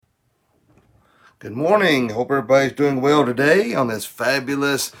Good morning. Hope everybody's doing well today on this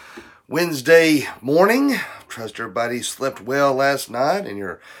fabulous Wednesday morning. Trust everybody slept well last night and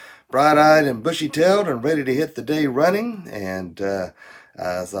you're bright-eyed and bushy-tailed and ready to hit the day running. And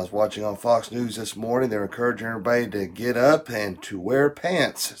as I was watching on Fox News this morning, they're encouraging everybody to get up and to wear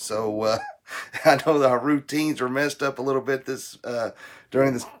pants. So I know that our routines are messed up a little bit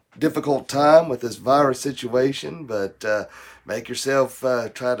during this difficult time with this virus situation, but make yourself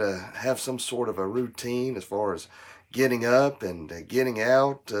try to have some sort of a routine as far as getting up and getting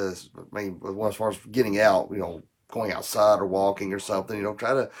out. As far as getting out, going outside or walking or something.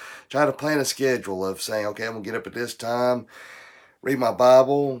 Try to plan a schedule of saying, okay, I'm gonna get up at this time, read my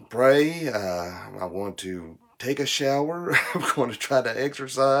Bible, pray. I want to take a shower. I'm going to try to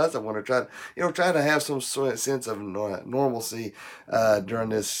exercise. I want to try to have some sort of sense of normalcy during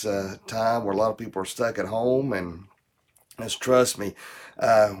this time where a lot of people are stuck at home. And just trust me,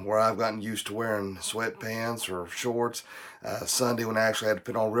 where I've gotten used to wearing sweatpants or shorts. Sunday, when I actually had to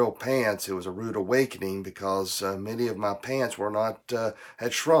put on real pants, it was a rude awakening because many of my pants were not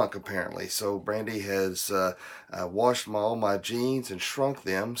had shrunk apparently. So Brandy has washed all my jeans and shrunk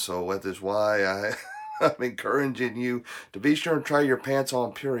them. So that is why I'm encouraging you to be sure and try your pants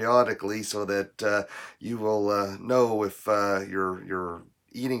on periodically so that you will know if you're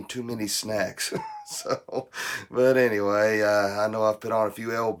eating too many snacks. But anyway, I know I've put on a few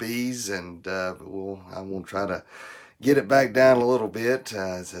lbs, and I will try to get it back down a little bit.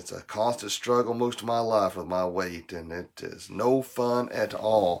 It's a constant struggle most of my life with my weight, and it is no fun at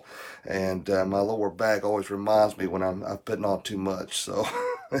all. And my lower back always reminds me when I'm putting on too much. So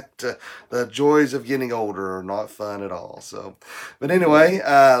the joys of getting older are not fun at all. So, but anyway,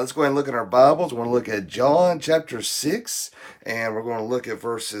 let's go ahead and look at our Bibles. We're going to look at John chapter 6, and we're going to look at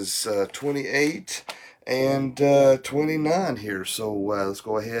verses 28 and 29 here. So let's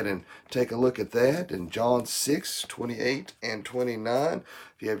go ahead and take a look at that in John 6, 28 and 29.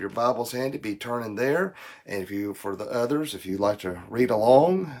 If you have your Bibles handy, be turning there. And for the others, if you'd like to read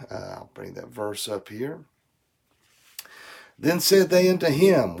along, I'll bring that verse up here. Then said they unto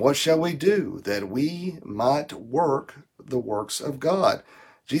him, What shall we do, that we might work the works of God?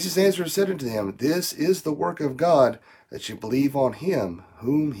 Jesus answered and said unto them, This is the work of God, that you believe on him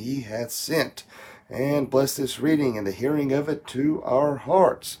whom he hath sent. And bless this reading and the hearing of it to our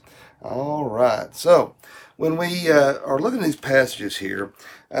hearts. All right. So when we are looking at these passages here,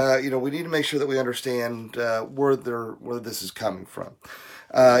 we need to make sure that we understand where this is coming from.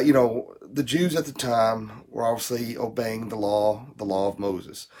 The Jews at the time were obviously obeying the law of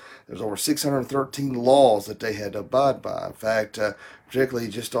Moses. There's over 613 laws that they had to abide by. In fact, particularly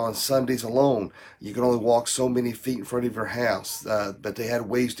just on Sundays alone, you can only walk so many feet in front of your house. But they had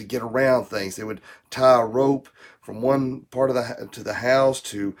ways to get around things. They would tie a rope from one part of the house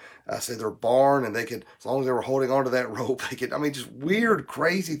to say their barn, and they could, as long as they were holding onto that rope, they could. I mean, just weird,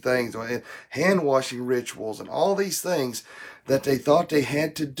 crazy things, hand washing rituals, and all these things that they thought they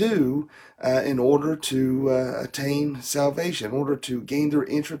had to do in order to attain salvation, in order to gain their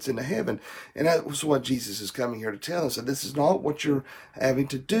entrance into heaven. And that was what Jesus is coming here to tell us. That this is not what you're having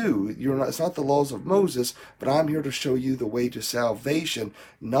to do. It's not the laws of Moses, but I'm here to show you the way to salvation,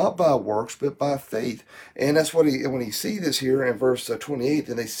 not by works, but by faith. And that's what when you see this here in verse 28,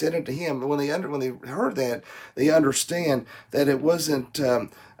 and they said unto him, when they heard that, they understand that it wasn't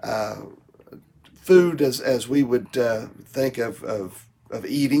food as we would think of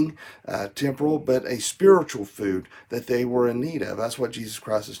eating, temporal, but a spiritual food that they were in need of. That's what Jesus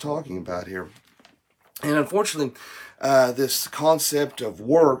Christ is talking about here. And unfortunately, this concept of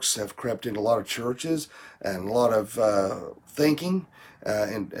works have crept into a lot of churches and a lot of thinking.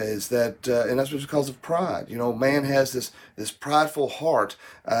 And that's because of pride. Man has this prideful heart,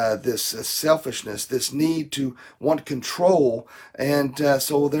 this selfishness, this need to want control, and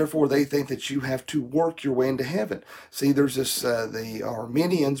so therefore they think that you have to work your way into heaven. See, there's this. The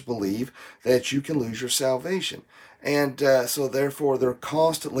Arminians believe that you can lose your salvation. And so therefore they're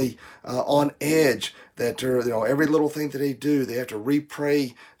constantly on edge that every little thing that they do, they have to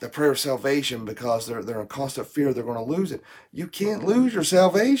re-pray the prayer of salvation because they're in constant fear they're going to lose it. You can't lose your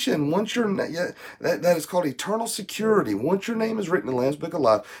salvation. Once that is called eternal security. Once your name is written in the Lamb's Book of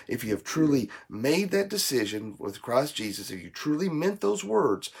Life, if you have truly made that decision with Christ Jesus, if you truly meant those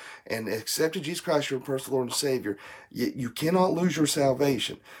words and accepted Jesus Christ your personal Lord and Savior, you cannot lose your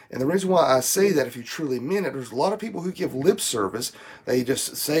salvation. And the reason why I say that, if you truly meant it, there's a lot of people who give lip service. They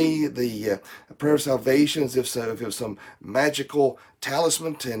just say the prayer of salvation as if it was some magical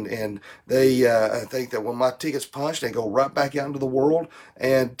talisman, and they think that when my ticket's punched, they go right back out into the world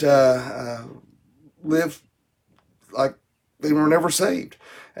and live like they were never saved.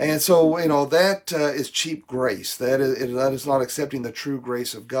 And so, that is cheap grace. That is not accepting the true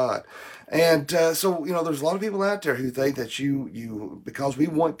grace of God. And so, there's a lot of people out there who think that because we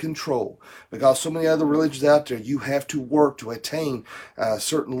want control, because so many other religions out there, you have to work to attain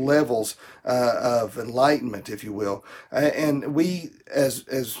certain levels of enlightenment, if you will. And we, as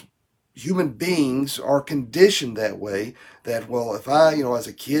human beings, are conditioned that way, that, well, if I, as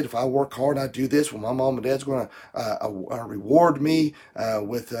a kid, if I work hard, I do this, well, my mom and dad's going to reward me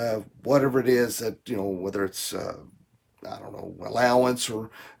with whatever it is that, whether it's I don't know, allowance,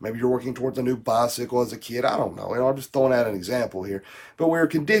 or maybe you're working towards a new bicycle as a kid. I don't know. I'm just throwing out an example here. But we're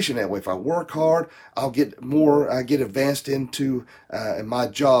conditioned that way. If I work hard, I'll get more, I get advanced into in my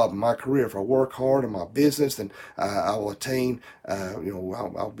job, my career. If I work hard in my business, then I will attain,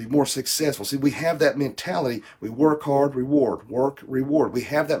 I'll be more successful. See, we have that mentality. We work hard, reward, work, reward. We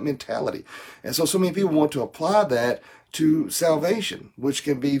have that mentality. And so many people want to apply that to salvation, which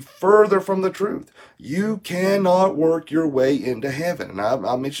can be further from the truth. You cannot work your way into heaven. And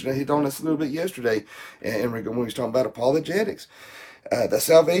I mentioned, I hit on this a little bit yesterday when we was talking about apologetics. That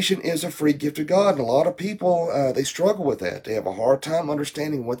salvation is a free gift of God. And a lot of people, they struggle with that. They have a hard time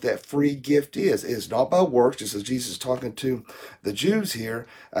understanding what that free gift is. It's not by works, just as Jesus is talking to the Jews here,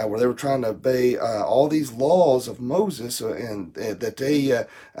 where they were trying to obey all these laws of Moses and that they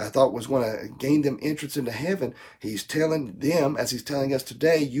thought was going to gain them entrance into heaven. He's telling them, as he's telling us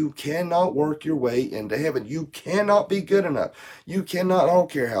today, you cannot work your way into heaven. You cannot be good enough. You cannot, I don't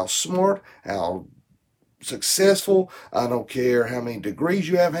care how smart, how successful, I don't care how many degrees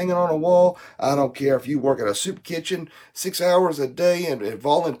you have hanging on a wall, I don't care if you work at a soup kitchen 6 hours a day and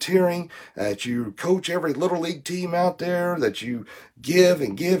volunteering, that you coach every little league team out there, that you give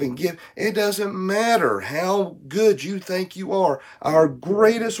and give and give. It doesn't matter how good you think you are. Our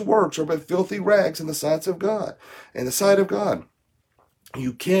greatest works are but filthy rags in the sight of God. In the sight of God,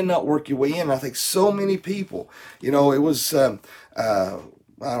 you cannot work your way in. I think so many people, it was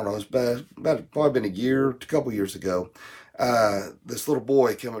I don't know, it's probably been a couple years ago. This little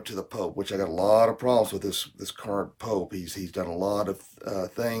boy came up to the Pope, which I got a lot of problems with this current Pope. He's done a lot of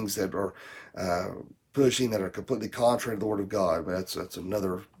things that are pushing, that are completely contrary to the Word of God. But that's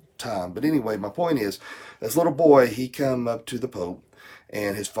another time. But anyway, my point is, this little boy, he come up to the Pope,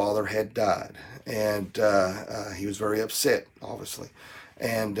 and his father had died, and he was very upset, obviously.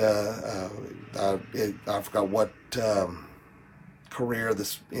 And I forgot what career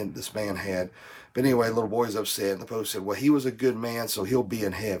this man had, but anyway, little boy's upset, and the Pope said, well, he was a good man, so he'll be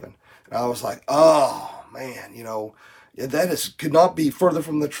in heaven. And I was like, oh man, that could not be further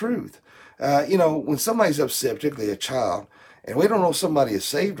from the truth. When somebody's upset, particularly a child, and we don't know if somebody is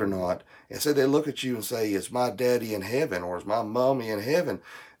saved or not, and say they look at you and say, is my daddy in heaven, or is my mommy in heaven?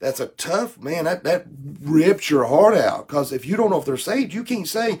 That's a tough, man, that rips your heart out. Because if you don't know if they're saved, you can't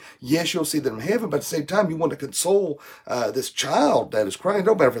say, yes, you'll see them in heaven. But at the same time, you want to console this child that is crying.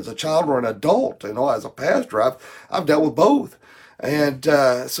 No matter if it's a child or an adult. As a pastor, I've dealt with both. And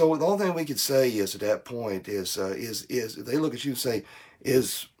so the only thing we could say is at that point is if they look at you and say,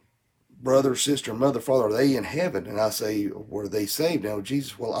 is brother, sister, mother, father, are they in heaven? And I say, were they saved? Now,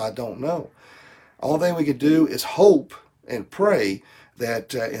 Jesus, well, I don't know. All thing we could do is hope and pray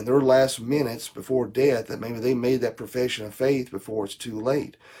that in their last minutes before death, that maybe they made that profession of faith before it's too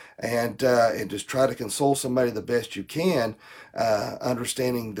late. And just try to console somebody the best you can,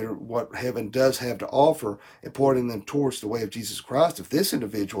 understanding what heaven does have to offer, and pointing them towards the way of Jesus Christ. If this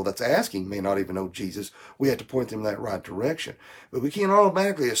individual that's asking may not even know Jesus, we have to point them in that right direction. But we can't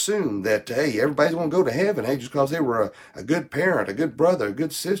automatically assume that, hey, everybody's going to go to heaven, hey, just because they were a good parent, a good brother, a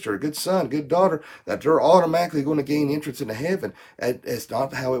good sister, a good son, a good daughter, that they're automatically going to gain entrance into heaven. It's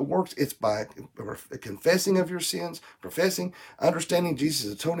not how it works. It's by confessing of your sins, professing, understanding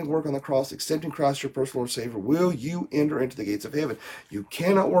Jesus' atoning work on the cross, accepting Christ your personal Lord and Savior, will you enter into the gates of heaven. You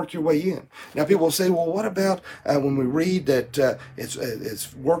cannot work your way in. Now people will say, well, what about when we read that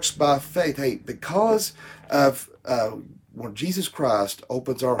it's works by faith? Hey, because of when Jesus Christ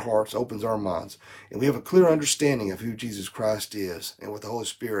opens our hearts, opens our minds, and we have a clear understanding of who Jesus Christ is, and with the Holy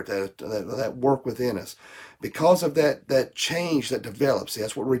Spirit that work within us, because of that change that develops. See,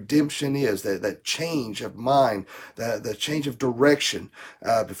 that's what redemption is, that change of mind, the change of direction.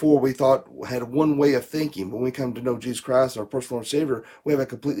 Before we thought had one way of thinking. When we come to know Jesus Christ, our personal Lord and Savior, we have a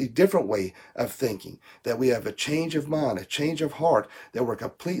completely different way of thinking, that we have a change of mind, a change of heart, that we're a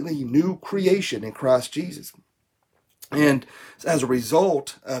completely new creation in Christ Jesus. And as a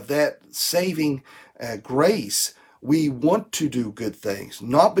result of that saving grace, We want to do good things,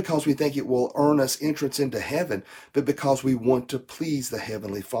 not because we think it will earn us entrance into heaven, but because we want to please the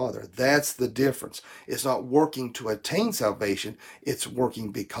Heavenly Father. That's the difference. It's not working to attain salvation, it's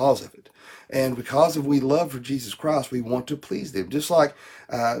working because of it. And because of we love for Jesus Christ, we want to please them. Just like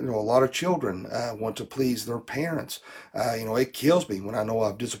a lot of children want to please their parents. It kills me when I know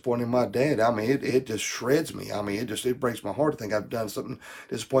I've disappointed my dad. I mean, it just shreds me. I mean, it breaks my heart to think I've done something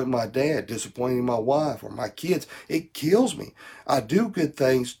disappointing my dad, disappointing my wife or my kids. It kills me. I do good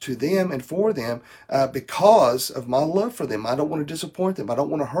things to them and for them because of my love for them. I don't want to disappoint them. I don't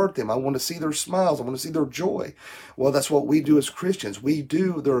want to hurt them. I want to see their smiles. I want to see their joy. Well, that's what we do as Christians. We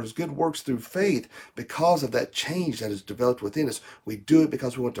do those good works through faith because of that change that is developed within us. We do it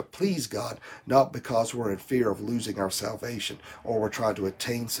because we want to please God, not because we're in fear of losing our salvation or we're trying to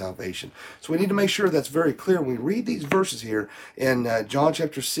attain salvation. So we need to make sure that's very clear when we read these verses here in John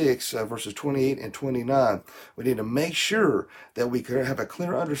chapter 6, verses 28 and 29. We need to make sure that we have a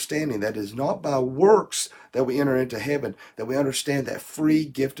clear understanding that it is not by works that we enter into heaven, that we understand that free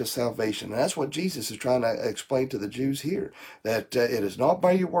gift of salvation. And that's what Jesus is trying to explain to the Jews here, that it is not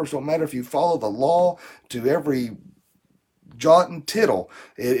by your works. Don't matter if you follow the law to every jot and tittle,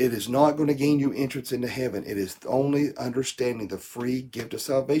 it is not going to gain you entrance into heaven. It is only understanding the free gift of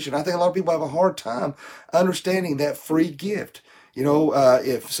salvation. I think a lot of people have a hard time understanding that free gift.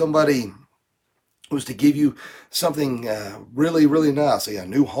 If somebody was to give you something really, really nice, say a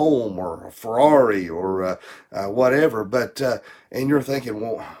new home or a Ferrari or whatever, but and you're thinking,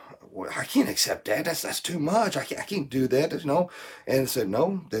 well, I can't accept that. That's too much. I can't do that. And it said,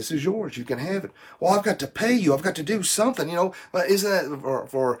 no, this is yours. You can have it. Well, I've got to pay you. I've got to do something. But isn't that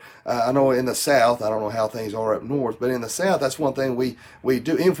for I know in the South, I don't know how things are up north, but in the South, that's one thing we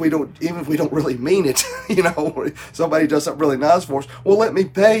do. Even if we don't really mean it, somebody does something really nice for us. Well, let me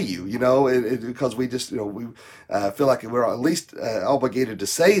pay you. Because we just we feel like we're at least obligated to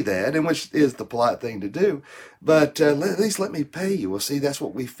say that, and which is the polite thing to do. But at least let me pay you. Well, see, that's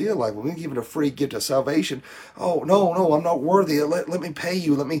what we feel like when we give it a free gift of salvation. Oh, no, I'm not worthy. Let me pay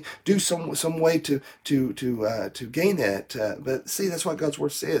you. Let me do some way to gain that. But see, that's what God's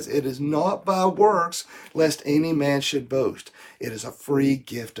word says. It is not by works, lest any man should boast. It is a free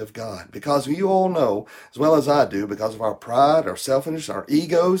gift of God. Because you all know, as well as I do, because of our pride, our selfishness, our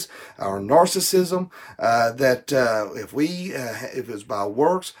egos, our narcissism, that if it was by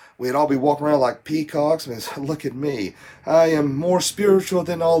works, we'd all be walking around like peacocks and say, look at me. I am more spiritual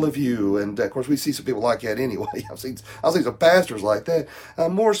than all of you. And of course, we see some people like that anyway. I've seen some pastors like that.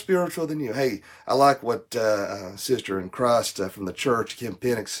 I'm more spiritual than you. Hey, I like what sister in Christ from the church, Kim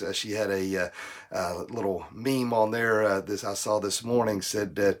Penix, she had a little meme on there. I saw this morning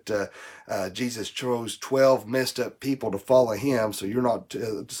said that Jesus chose 12 messed up people to follow him. So you're not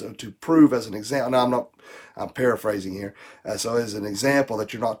to prove as an example. Now I'm paraphrasing here. So as an example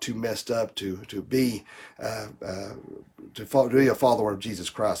that you're not too messed up to be a follower of Jesus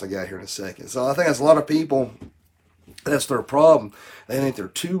Christ. I got here in a second. So I think that's a lot of people. That's their problem. They think they're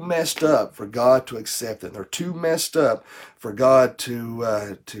too messed up for God to accept them. They're too messed up for God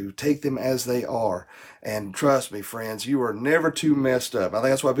to take them as they are. And trust me, friends, you are never too messed up. I think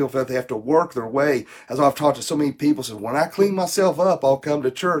that's why people feel like they have to work their way. As I've talked to so many people, said, when I clean myself up, I'll come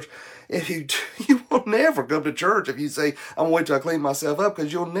to church. If you will never come to church if you say, I'm going to wait till I clean myself up,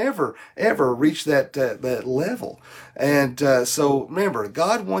 because you'll never, ever reach that level. And so remember,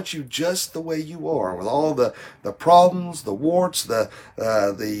 God wants you just the way you are, with all the problems, the warts, the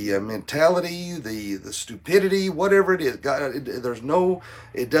mentality, the stupidity, whatever it is. God,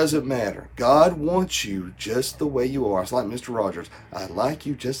 it doesn't matter. God wants you just the way you are. It's like Mr. Rogers. I like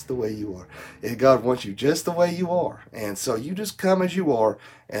you just the way you are. And God wants you just the way you are. And so you just come as you are.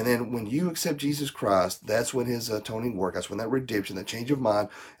 And then when you accept Jesus Christ, that's when his atoning work, that's when that redemption, that change of mind,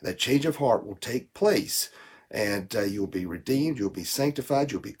 that change of heart will take place. And you'll be redeemed, you'll be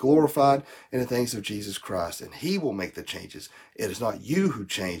sanctified, you'll be glorified in the things of Jesus Christ. And he will make the changes. It is not you who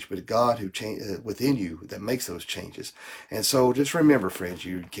change, but God who within you that makes those changes. And so just remember, friends,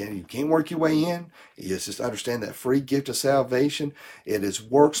 you can't work your way in. You just understand that free gift of salvation. It is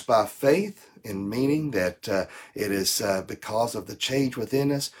works by faith, in meaning that it is because of the change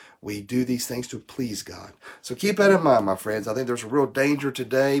within us. We do these things to please God. So keep that in mind, my friends. I think there's a real danger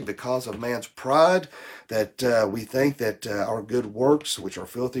today because of man's pride that we think that our good works, which are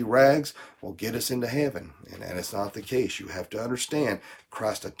filthy rags, will get us into heaven. And it's not the case. You have to understand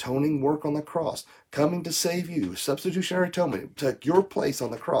Christ's atoning work on the cross, coming to save you, substitutionary atonement, took your place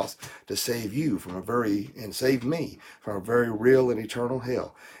on the cross to save you and save me from a very real and eternal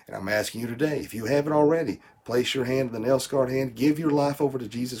hell. And I'm asking you today, if you haven't already, place your hand in the nail-scarred hand. Give your life over to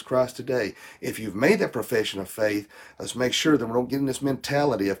Jesus Christ today. If you've made that profession of faith, let's make sure that we don't get in this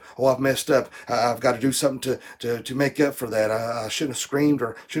mentality of, oh, I've messed up. I've got to do something to make up for that. I shouldn't have screamed,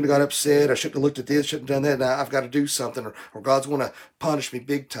 or shouldn't have got upset. I shouldn't have looked at this, shouldn't have done that. Now I've got to do something, or God's going to punish me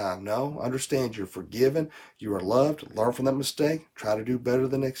big time. No, understand you're forgiven. You are loved. Learn from that mistake. Try to do better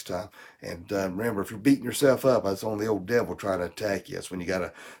the next time. And remember, if you're beating yourself up, that's only the old devil trying to attack you. That's when you got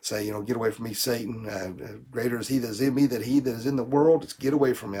to say, get away from me, Satan. Greater is he that is in me than he that is in the world. It's get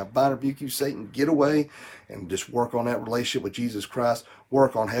away from me. I bind and rebuke you, Satan. Get away, and just work on that relationship with Jesus Christ.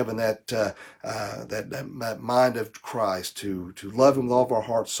 Work on having that mind of Christ to love him with all of our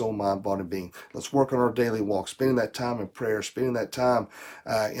heart, soul, mind, body, and being. Let's work on our daily walk, spending that time in prayer, spending that time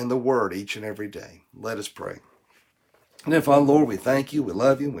in the Word each and every day. Let us pray. And then, Father, Lord, we thank you, we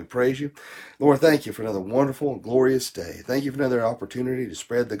love you, and we praise you. Lord, thank you for another wonderful and glorious day. Thank you for another opportunity to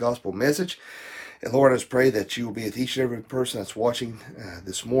spread the gospel message. And Lord, I just pray that you will be with each and every person that's watching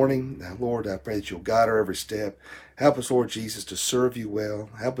this morning. Lord, I pray that you'll guide our every step. Help us, Lord Jesus, to serve you well.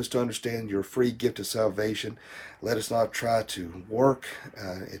 Help us to understand your free gift of salvation. Let us not try to work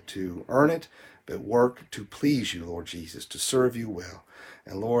to earn it, but work to please you, Lord Jesus, to serve you well.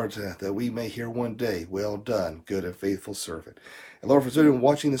 And Lord, that we may hear one day, well done, good and faithful servant. And Lord, for anyone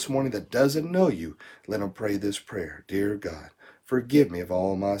watching this morning that doesn't know you, let them pray this prayer. Dear God, forgive me of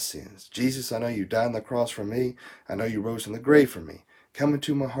all my sins. Jesus, I know you died on the cross for me. I know you rose from the grave for me. Come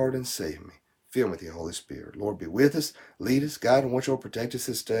into my heart and save me. Fill me with your Holy Spirit. Lord, be with us, lead us, guide, and watch over, protect us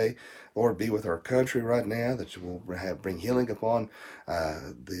this day. Lord, be with our country right now, that you will bring healing upon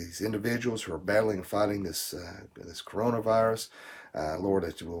these individuals who are battling and fighting this coronavirus. Lord,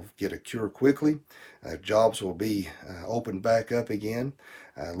 that you will get a cure quickly. Jobs will be opened back up again.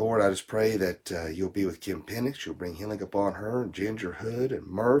 Lord, I just pray that you'll be with Kim Penix. You'll bring healing upon her, and Ginger Hood, and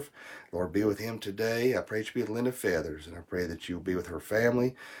Murph. Lord, be with him today. I pray that you be with Linda Feathers, and I pray that you'll be with her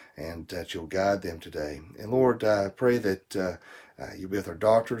family, and that you'll guide them today. And Lord, I pray that you'll be with our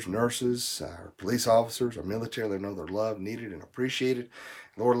doctors, nurses, our police officers, our military. Let them know they're loved, needed, and appreciated.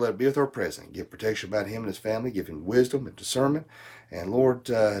 Lord, let it be with our president. Give protection about him and his family. Give him wisdom and discernment. And Lord,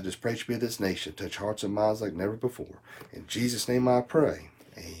 just pray to be with this nation. Touch hearts and minds like never before. In Jesus' name I pray.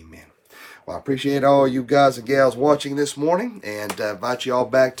 Amen. Well, I appreciate all you guys and gals watching this morning, and invite you all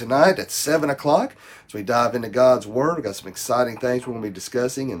back tonight at 7 o'clock as we dive into God's Word. We've got some exciting things we're going to be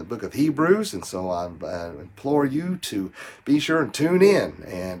discussing in the book of Hebrews, and so I implore you to be sure and tune in,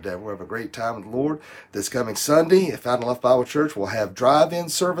 and we'll have a great time with the Lord. This coming Sunday at Fountain of Life Bible Church, we'll have drive-in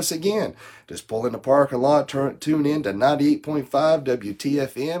service again. Just pull in the parking lot, tune in to 98.5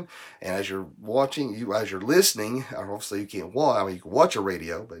 WTFM, and as you're watching, as you're listening, obviously you can't watch. I mean, you can watch a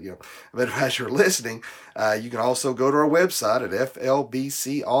radio, but as you're listening, you can also go to our website at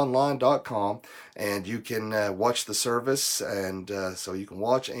flbconline.com, and you can watch the service, and so you can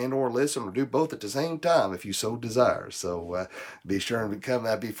watch and or listen, or do both at the same time if you so desire. So be sure and come.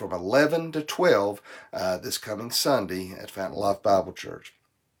 That'll be from 11 to 12 this coming Sunday at Fountain of Life Bible Church.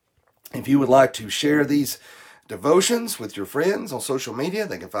 If you would like to share these devotions with your friends on social media,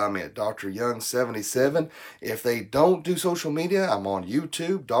 they can find me at Dr. Young 77. If they don't do social media, I'm on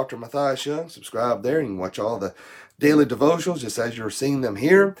YouTube, Dr. Matthias Young. Subscribe there and you can watch all the daily devotionals just as you're seeing them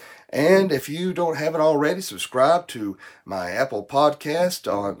here. And if you don't have it already, subscribe to my Apple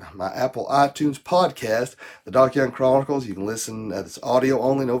podcast, on my Apple iTunes podcast, the Doc Young Chronicles. You can listen, it's audio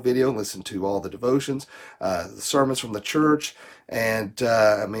only, no video, listen to all the devotions, the sermons from the church. And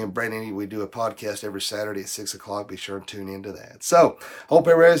me and Brandon, we do a podcast every Saturday at 6 o'clock. Be sure and tune into that. So, hope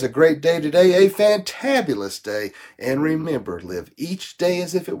everybody has a great day today, a fantabulous day. And remember, live each day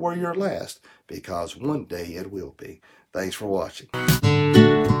as if it were your last, because one day it will be. Thanks for watching.